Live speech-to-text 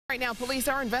Right now, police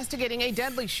are investigating a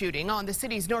deadly shooting on the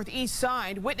city's northeast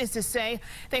side. Witnesses say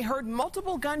they heard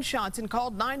multiple gunshots and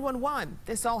called 911.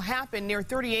 This all happened near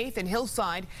 38th and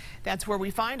Hillside. That's where we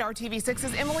find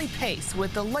RTV6's Emily Pace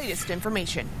with the latest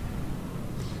information.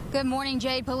 Good morning,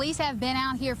 Jade. Police have been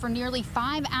out here for nearly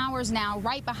 5 hours now.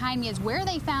 Right behind me is where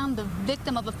they found the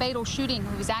victim of a fatal shooting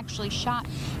who was actually shot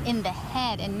in the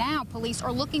head. And now police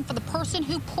are looking for the person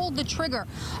who pulled the trigger.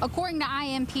 According to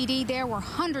IMPD, there were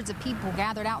hundreds of people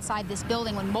gathered outside this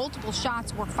building when multiple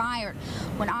shots were fired.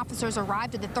 When officers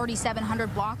arrived at the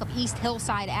 3700 block of East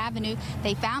Hillside Avenue,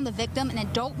 they found the victim, an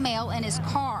adult male, in his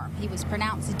car. He was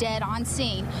pronounced dead on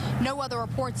scene. No other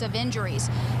reports of injuries.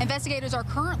 Investigators are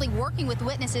currently working with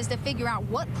witnesses to figure out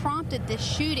what prompted this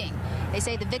shooting. They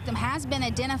say the victim has been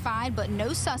identified, but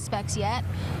no suspects yet.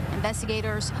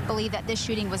 Investigators believe that this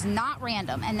shooting was not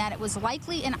random and that it was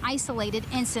likely an isolated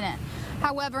incident.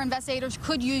 However, investigators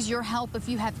could use your help. If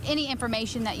you have any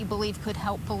information that you believe could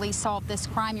help police solve this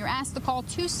crime, you're asked to call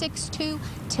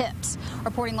 262-TIPS.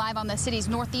 Reporting live on the city's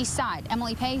northeast side,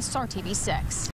 Emily Pace, RTV6.